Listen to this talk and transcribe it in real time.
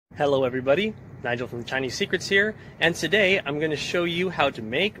Hello everybody, Nigel from Chinese Secrets here, and today I'm going to show you how to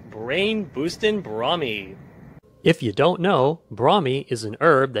make Brain Boostin Brahmi. If you don't know, Brahmi is an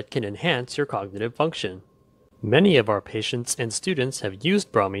herb that can enhance your cognitive function. Many of our patients and students have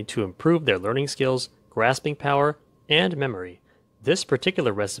used Brahmi to improve their learning skills, grasping power, and memory. This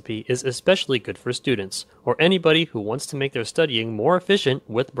particular recipe is especially good for students, or anybody who wants to make their studying more efficient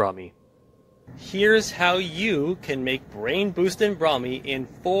with Brahmi. Here's how you can make Brain Boostin Brahmi in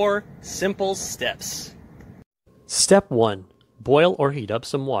 4 simple steps. Step 1. Boil or heat up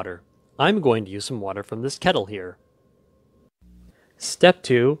some water. I'm going to use some water from this kettle here. Step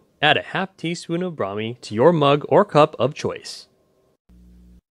 2. Add a half teaspoon of Brahmi to your mug or cup of choice.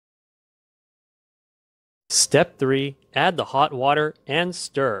 Step 3. Add the hot water and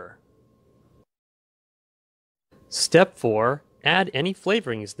stir. Step 4. Add any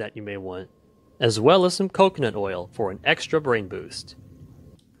flavorings that you may want, as well as some coconut oil for an extra brain boost.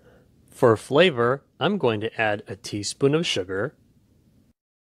 For flavor, I'm going to add a teaspoon of sugar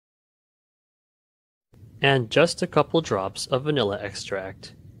and just a couple drops of vanilla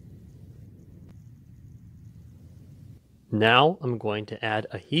extract. Now I'm going to add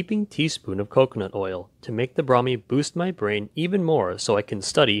a heaping teaspoon of coconut oil to make the Brahmi boost my brain even more so I can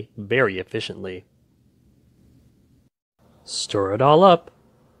study very efficiently. Stir it all up.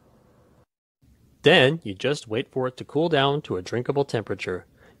 Then, you just wait for it to cool down to a drinkable temperature.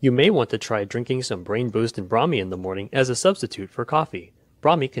 You may want to try drinking some Brain Boostin Brahmi in the morning as a substitute for coffee.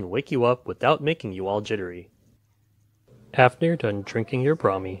 Brahmi can wake you up without making you all jittery. After you're done drinking your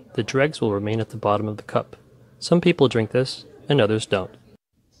Brahmi, the dregs will remain at the bottom of the cup. Some people drink this, and others don't.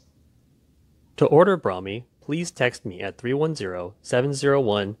 To order Brahmi, please text me at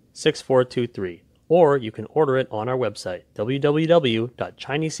 310-701-6423, or you can order it on our website,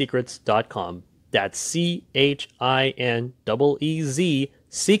 www.ChineezSecrets.com. That's ChineeZ,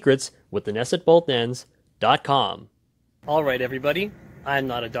 secrets with an S at both ends.com. Alright everybody, I'm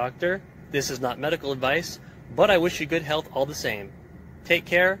not a doctor, this is not medical advice, but I wish you good health all the same. Take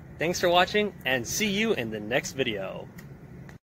care, thanks for watching, and see you in the next video.